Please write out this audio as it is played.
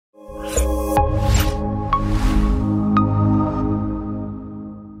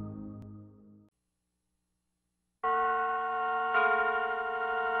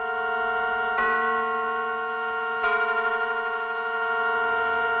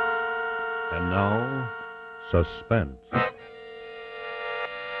And now, Suspense.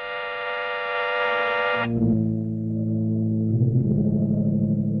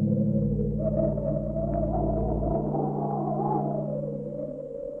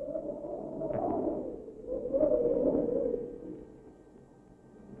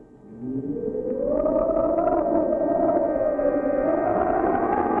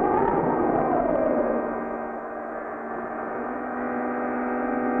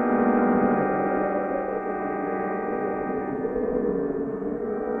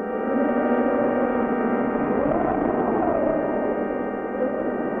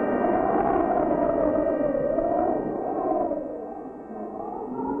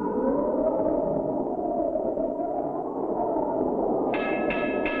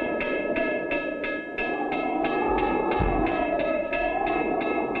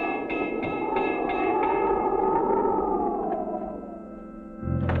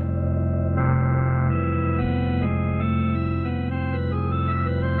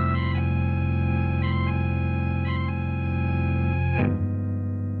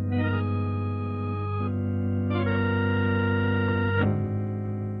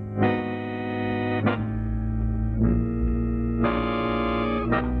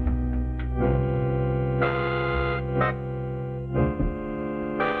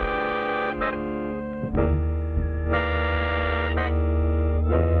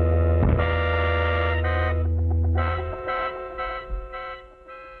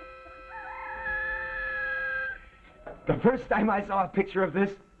 The first time I saw a picture of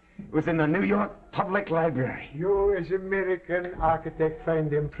this was in the New York Public Library. You, as American architect,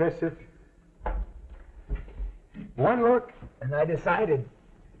 find impressive. One look, and I decided,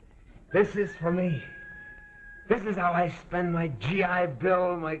 this is for me. This is how I spend my GI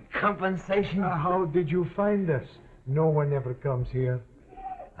Bill, my compensation. How did you find us? No one ever comes here.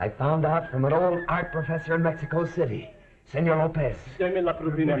 I found out from an old art professor in Mexico City. Senor Lopez. Deme la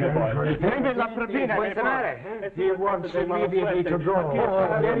propina, mi boy. Deme la propina. What's the matter? He wants immediately to go.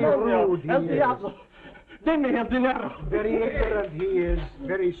 Very rude he El is. diablo. Deme el dinero. Very ignorant he is.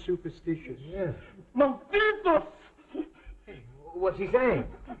 Very superstitious. Yes. Malditos. What's he saying?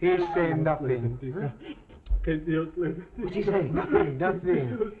 He's saying nothing. Que Dios le... What's he saying? Nothing.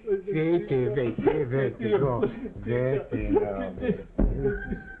 Vete, go. Vete now.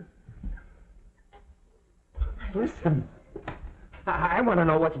 Listen. I want to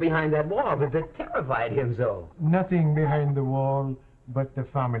know what's behind that wall that terrified him so. Nothing behind the wall but the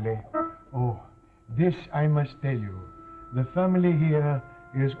family. Oh, this I must tell you. The family here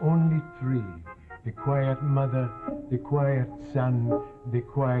is only three. The quiet mother, the quiet son, the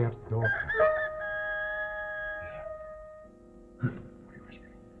quiet daughter.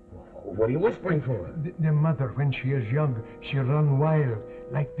 What are you whispering for? The mother, when she is young, she run wild,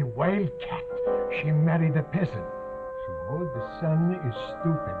 like the wild cat. She married a peasant. So the son is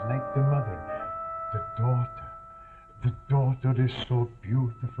stupid, like the mother. The daughter is so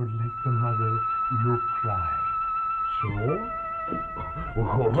beautiful, like the mother, you cry. So?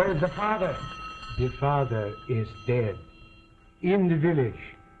 Where's the father? The father is dead. In the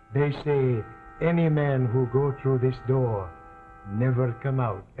village, they say any man who go through this door never come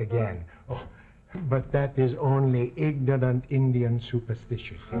out again. Oh, but that is only ignorant Indian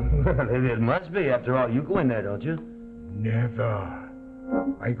superstition. It must be. After all, you go in there, don't you? Never.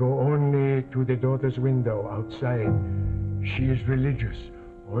 I go only to the daughter's window outside. She is religious.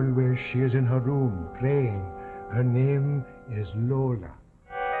 Always she is in her room praying. Her name is Lola.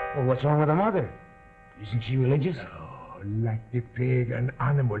 Well, what's wrong with the mother? Isn't she religious? Oh, like the pagan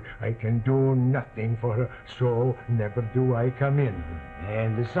animal. I can do nothing for her, so never do I come in.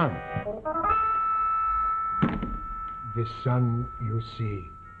 And the son? The son you see.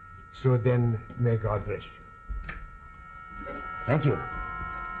 So then, may God bless you. Thank you.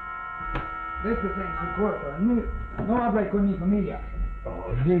 Vete, su cuerpo. No habla con mi familia.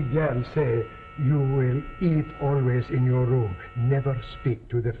 Oh, the girl say you will eat always in your room. Never speak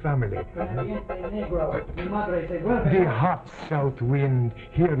to the family. The hot south wind,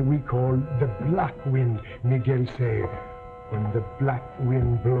 here we call the black wind, Miguel say. When the black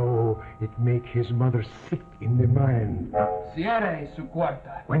wind blow, it make his mother sick in the mind. Cierre su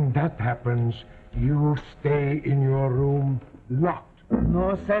cuarta. When that happens, you stay in your room locked.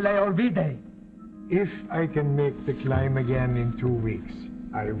 No se le olvide. If I can make the climb again in 2 weeks,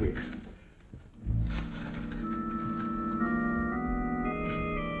 I will.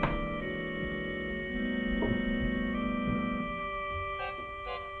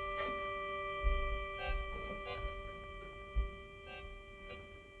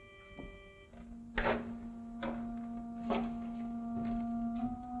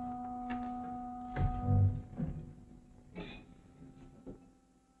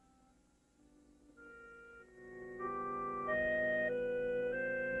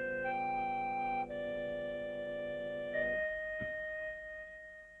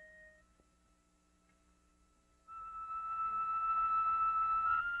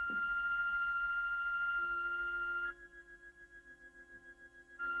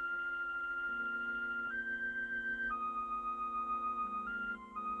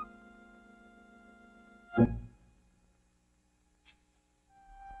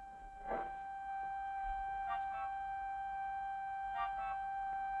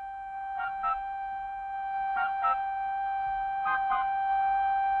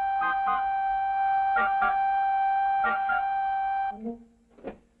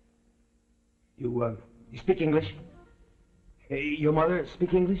 You speak English? Your mother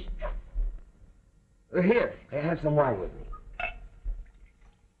speak English? Here, have some wine with me.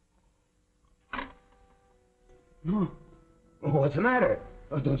 No. Oh, what's the matter?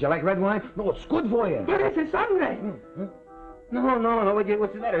 Oh, don't you like red wine? No, it's good for you. But it's sangre. No.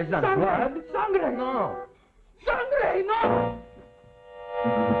 What's the matter? It's not blood. Sangre. No. Sangre, no.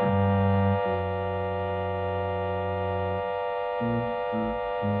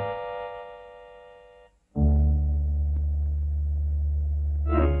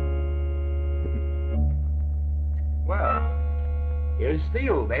 Well, here's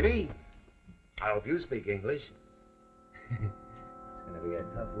steel, baby. I hope you speak English. It's gonna be a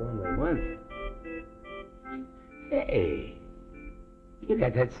tough, lonely one. Hey, you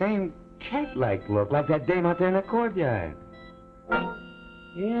got that same cat-like look, like that dame out there in the courtyard.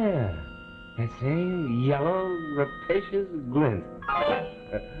 Yeah, that same yellow, rapacious glint.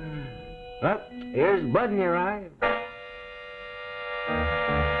 Well, here's blood in your eye.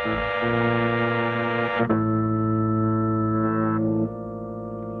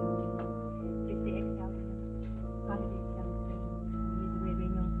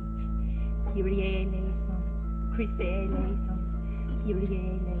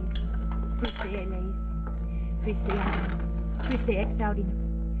 Christe exaudinum,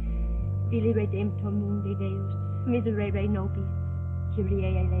 Dili redemptor mundi Deus, miserere nobis, Kyrie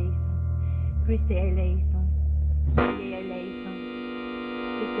eleison, Christe eleison, Kyrie eleison,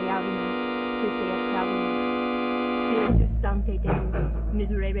 Christe audinum, Christe exaudinum, Spiritus Sancte Deus,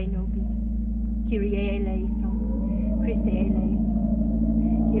 miserere nobis, Kyrie eleison, Christe eleison,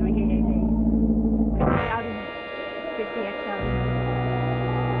 Kyrie eleison, Christe audinum, Christe exaudinum,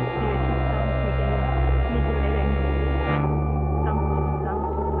 Spiritus Sancte Deus, miserere nobis,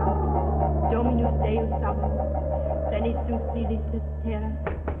 Dominus Deus Sabaoth, Senissus Silissus Terra,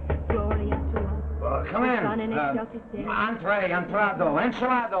 Gloria Tua. Come in. Entrado,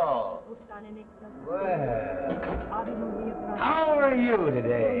 enchilado. Well, how are you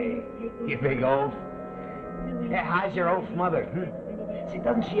today, you big oaf? Yeah, how's your oaf mother? See,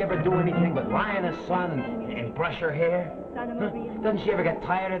 doesn't she ever do anything but lie in the sun and brush her hair? Doesn't she ever get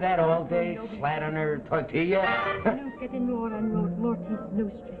tired of that all day, flat on her tortilla?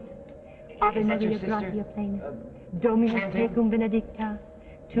 Ave Maria gratia plena, Dominus tecum benedicta,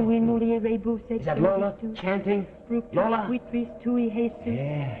 tu in mulier rebus et Is that Lola chanting? Lola? Vitris tui Jesus,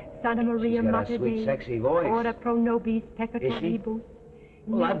 Yeah. Santa Maria She's got a Mater sweet, Dei, sexy voice. ora pro nobis Is she? peccatoribus.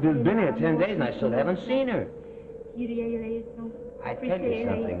 Well, I've been here 10 days and I still haven't seen her. Kyrie eleison, I tell you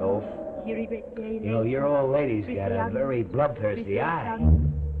something, Oaf. You know, your old lady's got a very bloodthirsty eye.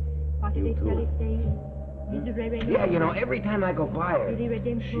 You too. Yeah, you know, every time I go by her, she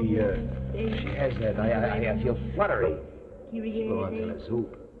has that, I feel fluttery. She belongs in a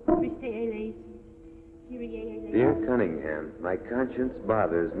soup. Dear Cunningham, my conscience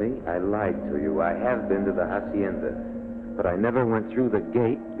bothers me. I lied to you. I have been to the hacienda, but I never went through the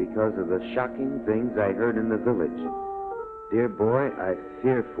gate because of the shocking things I heard in the village. Dear boy, I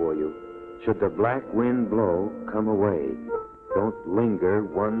fear for you. Should the black wind blow, come away. Don't linger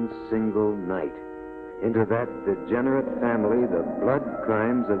one single night. Into that degenerate family, the blood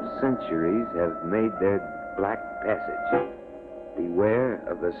crimes of centuries have made their black passage. Beware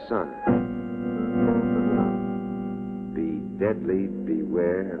of the sun. Be deadly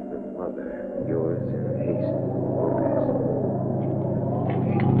beware of the mother. Yours in haste, Lopez.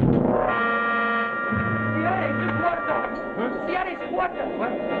 Cierre su cuarto. Cierre su cuarto.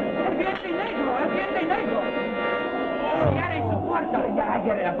 El diente negro, el diente negro. Cierre su cuarto. Yeah, I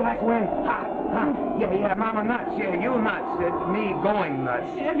get it, a black wind. Ha, ha. Yeah, mama nuts. Yeah, you nuts. Me going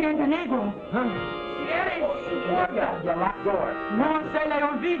nuts. El diente negro. Huh? Cierre su cuarto. Yeah, locked door. No se le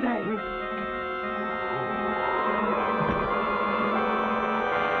olvide.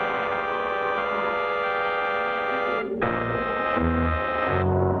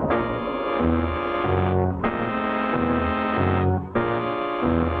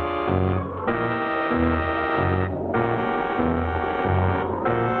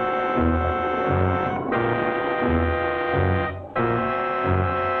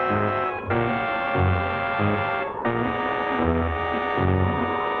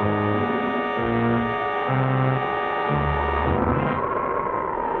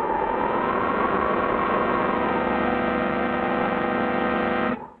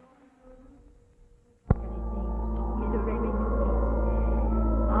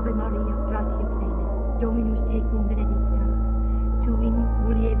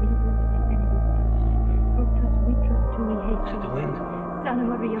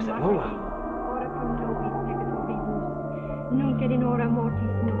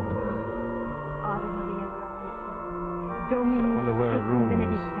 Ave Maria, Dominus wonder where her room is.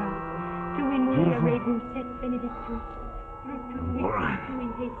 benedicta, tu in mulier rebus et benedictus, fructus Moron. tu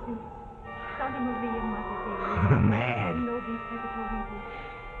in Jesus, Santa Maria, Mater Dei, Mad. nobis peccatoribus,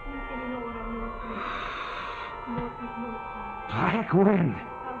 nunc in hora mortis, mortis mortis, Black wind.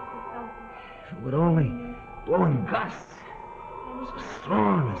 Sanctus, Sanctus, If it would only blow in gusts. So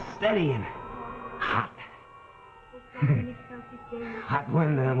strong and steady and hot. Hosanna in excelsis Deus, Hot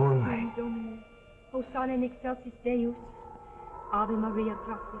wind in the moonlight. Domini, Hosanna in excelsis Deus, Ave Maria,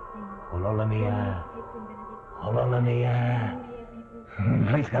 gratia plena, Olola mia. Dominus tecum benedictus, Olola mia.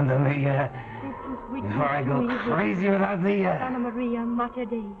 Please come to me before I go crazy without thee. Santa Maria, Mater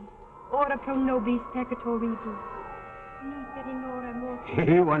Dei, ora pro nobis peccatoribus, nunc et in hora mortis.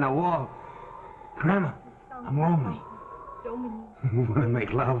 You want to walk. Grandma, I'm lonely. Domini, Want to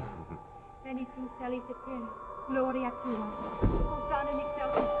make love. benedictum celis et terra, gloria tua. Hosanna in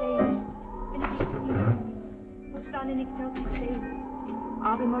excelsis Deus, benedictum Deus. Hosanna in excelsis Deus.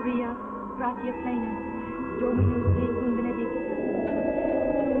 Ave Maria, gratia plena, Dominus tecum benedictus.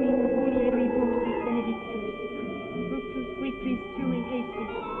 Tu in mulieribus et benedictus. Fructus ventris tui,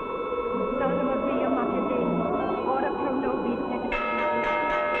 Jesus. Santa Maria, Mater Dei, ora pro nobis peccatoribus.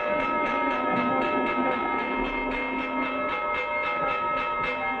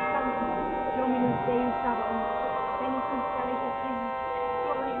 Dominus Deus Sabaoth, benedictum celis et terra,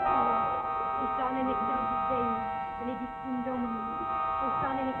 gloria tua. Hosanna in excelsis Deus, benedictum Domini.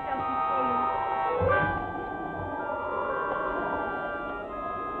 Hosanna in excelsis Deus.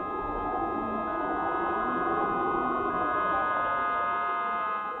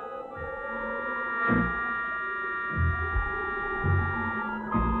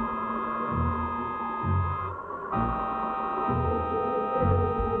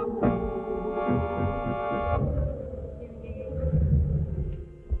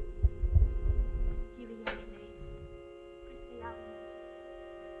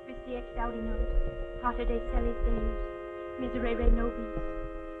 Pater de celis Deus, miserere nobis,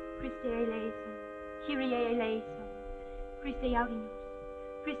 Christe eleison, Kyrie eleison, Christe audinos,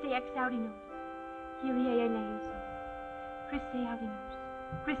 Christe exaudinos, Kyrie eleison, Christe audinos,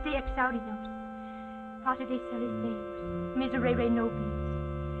 Christe exaudinos, Pater de celis Deus, miserere nobis,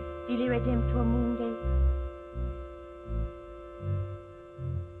 Dili redemptor mundi.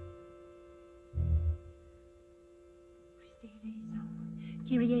 Christe eleison,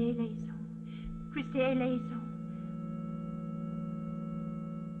 Kyrie eleison, Christe eleison.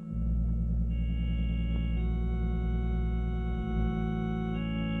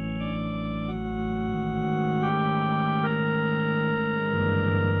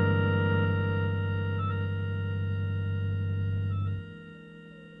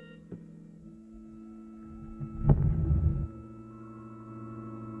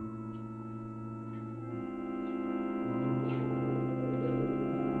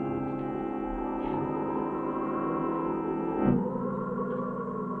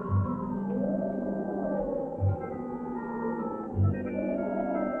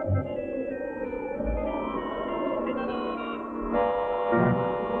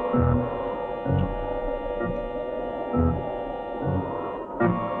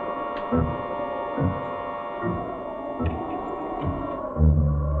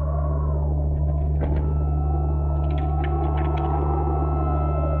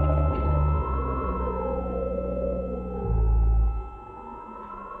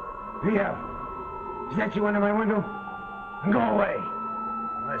 Here. Is that you under my window? Go away.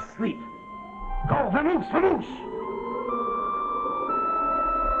 I'm asleep. Go, vamoose, vamoose!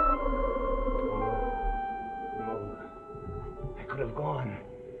 I could have gone,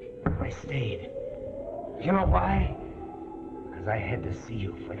 but I stayed. You know why? Because I had to see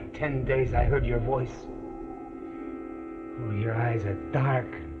you. For 10 days I heard your voice. Oh, your eyes are dark,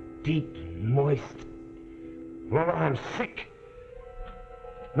 deep, and moist. Well, I'm sick.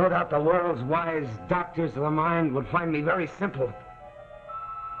 No doubt the world's wise doctors of the mind would find me very simple.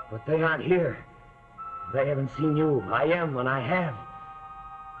 But they aren't here. They haven't seen you. I am, and I have.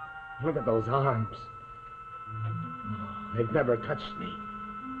 Look at those arms. They've never touched me.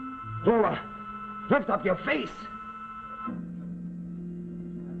 Lola, lift up your face.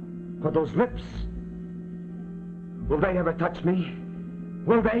 But those lips, will they ever touch me?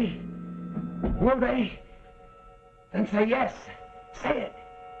 Will they? Will they? Then say yes. Say it.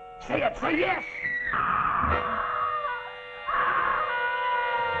 Say it. Say yes.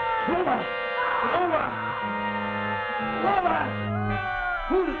 Lola! Lola! Lola!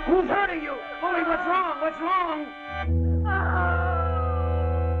 Who's hurting you? Molly, what's wrong? What's wrong?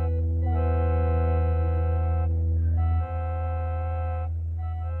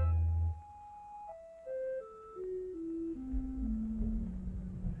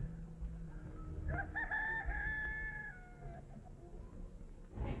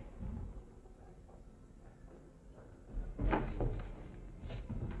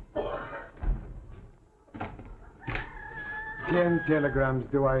 10 telegrams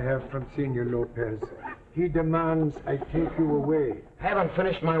do I have from Senor Lopez. He demands I take you away. I haven't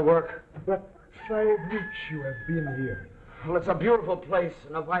finished my work. But 5 weeks you have been here. Well, it's a beautiful place,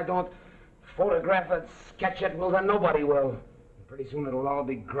 and if I don't photograph it, sketch it, well, then nobody will. Pretty soon it'll all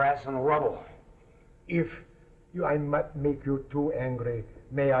be grass and rubble. If I might make you too angry,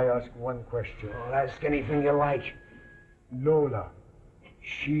 may I ask one question? Oh, ask anything you like. Lola,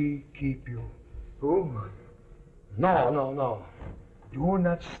 she keep you? Who? No. Do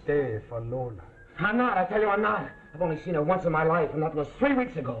not stay for Lola. I'm not, I tell you I'm not. I've only seen her once in my life, and that was 3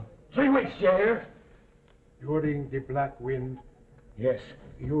 weeks ago. 3 weeks, you hear? During the Black Wind, Yes.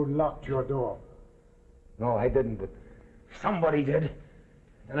 you locked your door. No, I didn't, but somebody did.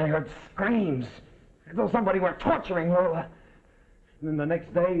 And I heard screams, as though somebody were torturing Lola. And then the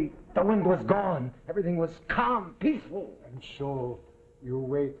next day, the wind was gone. Everything was calm, peaceful. And so you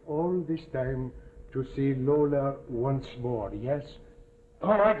wait all this time to see Lola once more, yes?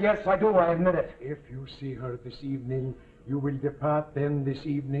 All right, yes, I do, I admit it. If you see her this evening, you will depart then this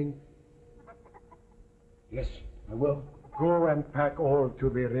evening? Yes, I will. Go and pack all to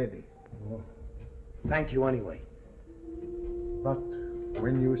be ready. Oh, thank you anyway. But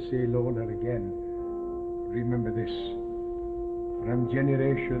when you see Lola again, remember this. From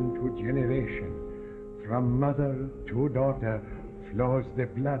generation to generation, from mother to daughter, flows the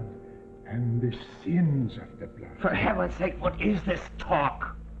blood and the sins of the blood. For heaven's sake, what is this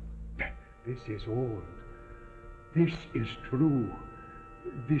talk? This is old. This is true.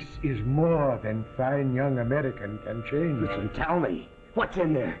 This is more than fine young American can change. Listen, tell me. What's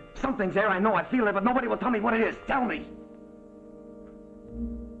in there? Something's there, I know, I feel it, but nobody will tell me what it is. Tell me.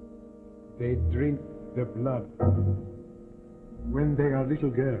 They drink the blood. When they are little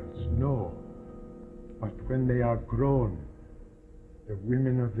girls, no. But when they are grown, the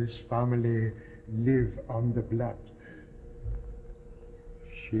women of this family live on the blood.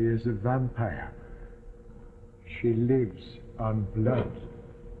 She is a vampire. She lives on blood.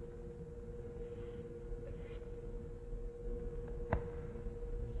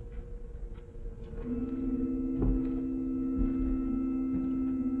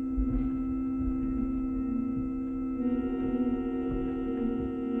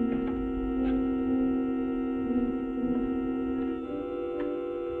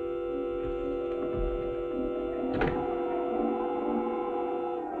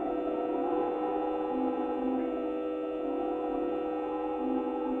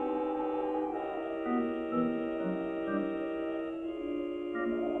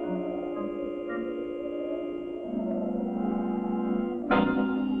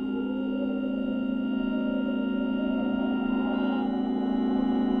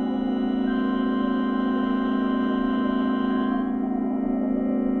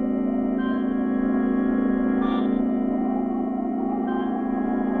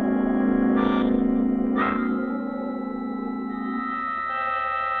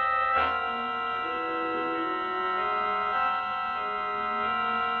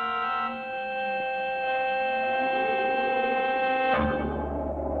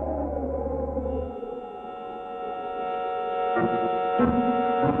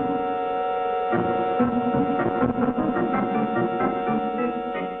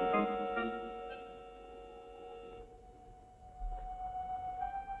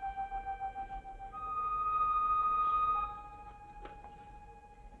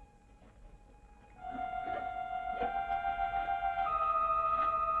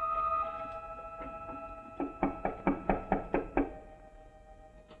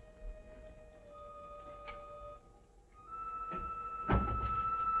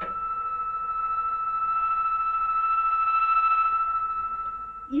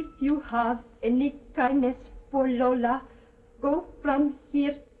 If you have any kindness for Lola, go from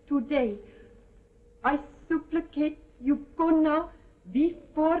here today. I supplicate you go now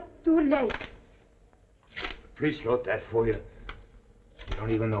before too late. The priest wrote that for you. You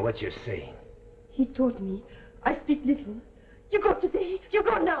don't even know what you're saying. He told me I speak little. You go today. You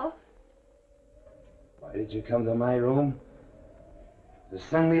go now. Why did you come to my room? To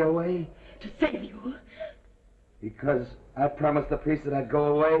send me away? To save you. Because I promised the priest that I'd go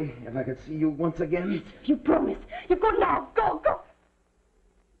away if I could see you once again? Yes, you promise. You go now. Go, go.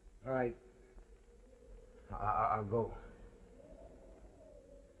 All right. I'll go.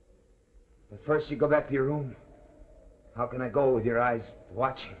 But first you go back to your room. How can I go with your eyes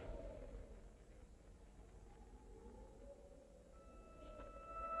watching?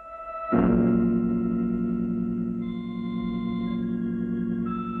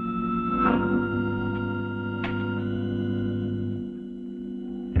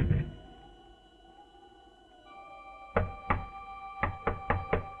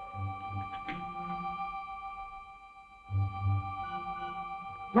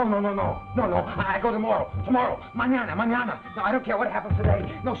 No. I go tomorrow. Mañana. No, I don't care what happens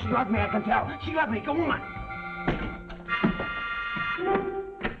today. No, she loves me, I can tell. She loves me. Go on.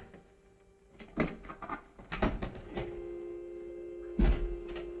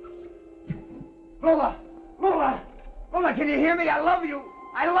 Lola, can you hear me? I love you.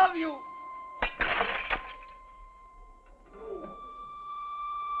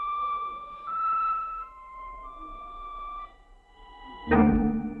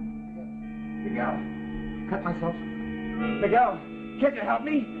 Miguel, cut myself. Miguel, can't you help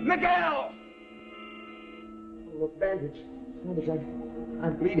me? Miguel! Oh, look, bandage.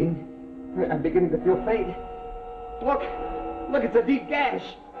 I'm bleeding. I'm beginning to feel faint. Look, it's a deep gash.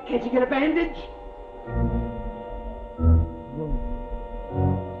 Can't you get a bandage?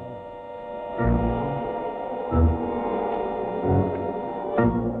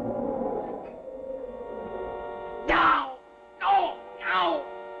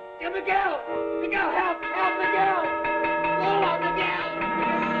 Miguel, help, Miguel! Lola, Miguel!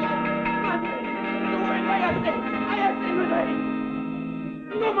 Don't worry, váyase, Mildred.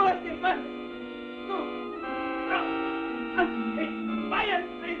 No molestes más. No,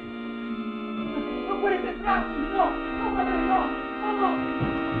 váyase. No puedes entrar. No, madre, no. Vamos.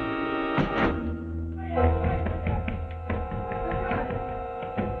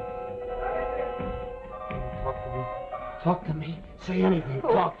 Talk to me. Say anything.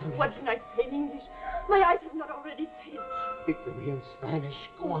 Talk to me. What can I say in English? My eyes have not already seen. Speak to me in Spanish.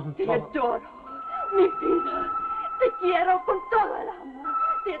 Go on, Te talk. adoro, mi vida. Te quiero con todo el alma.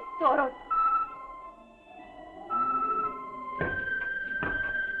 Te adoro.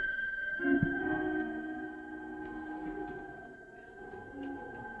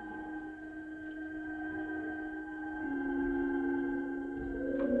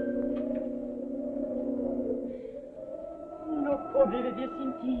 No puedo vivir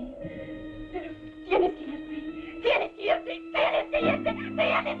sin ti. Pero tienes que irte. Tienes que irte.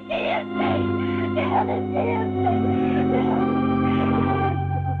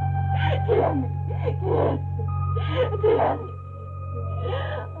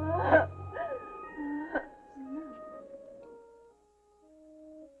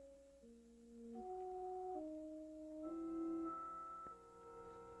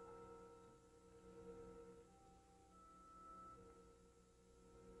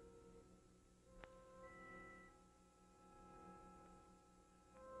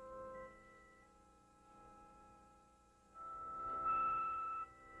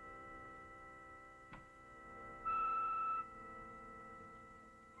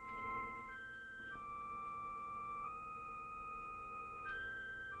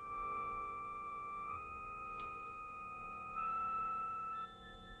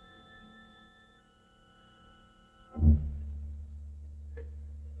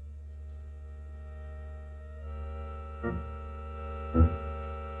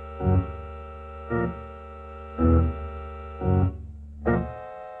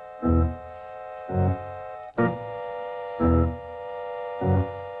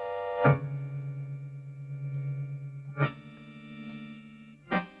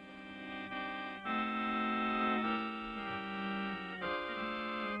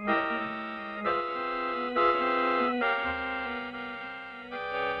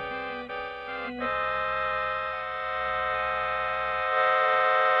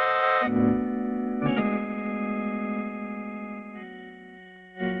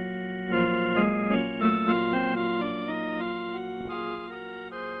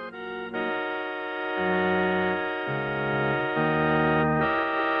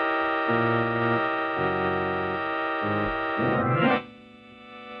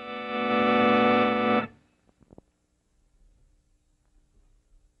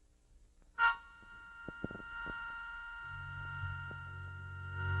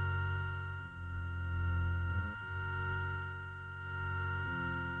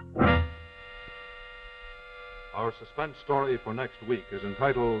 Our suspense story for next week is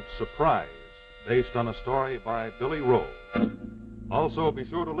entitled Surprise, based on a story by Billy Rose. Also, be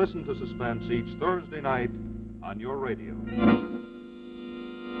sure to listen to Suspense each Thursday night on your radio.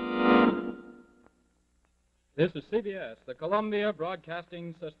 This is CBS, the Columbia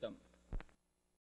Broadcasting System.